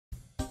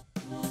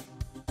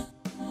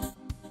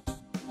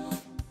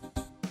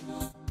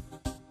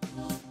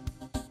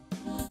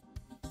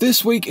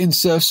This week in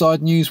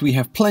Surfside news, we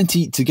have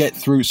plenty to get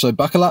through, so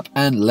buckle up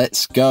and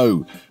let's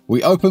go.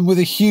 We open with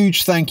a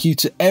huge thank you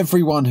to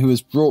everyone who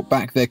has brought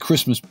back their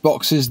Christmas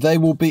boxes. They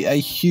will be a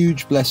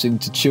huge blessing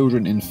to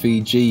children in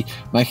Fiji,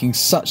 making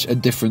such a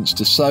difference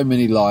to so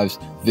many lives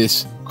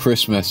this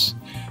Christmas.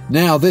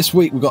 Now, this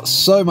week we've got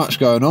so much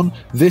going on.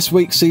 This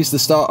week sees the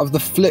start of the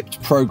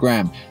Flipped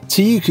program.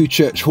 Tiuku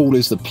Church Hall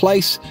is the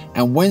place,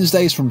 and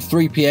Wednesdays from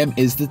 3 PM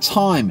is the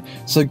time.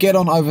 So get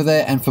on over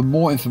there, and for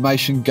more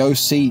information, go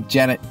see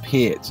Janet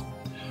Peart.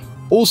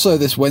 Also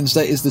this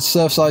Wednesday is the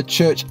Surfside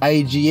Church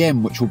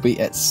AGM, which will be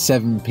at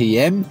 7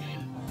 PM.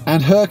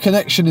 And her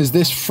connection is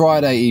this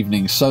Friday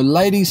evening. So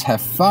ladies,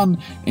 have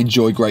fun,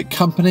 enjoy great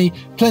company,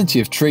 plenty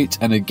of treats,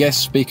 and a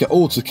guest speaker,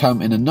 all to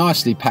come in a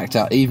nicely packed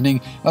out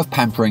evening of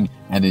pampering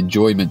and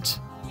enjoyment.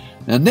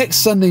 Now, next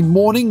Sunday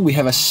morning, we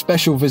have a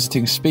special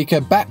visiting speaker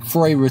back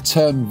for a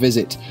return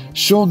visit.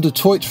 Sean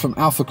Dutoit from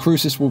Alpha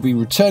Crucis will be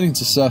returning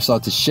to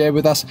Surfside to share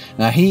with us.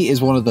 Now, he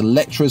is one of the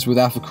lecturers with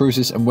Alpha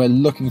Crucis, and we're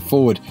looking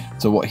forward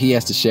to what he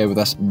has to share with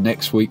us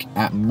next week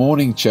at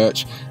morning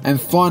church.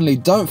 And finally,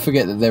 don't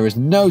forget that there is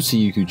no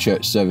Tiuku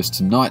church service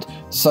tonight,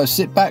 so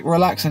sit back,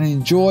 relax, and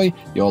enjoy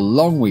your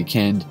long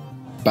weekend.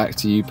 Back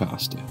to you,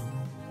 Pastor.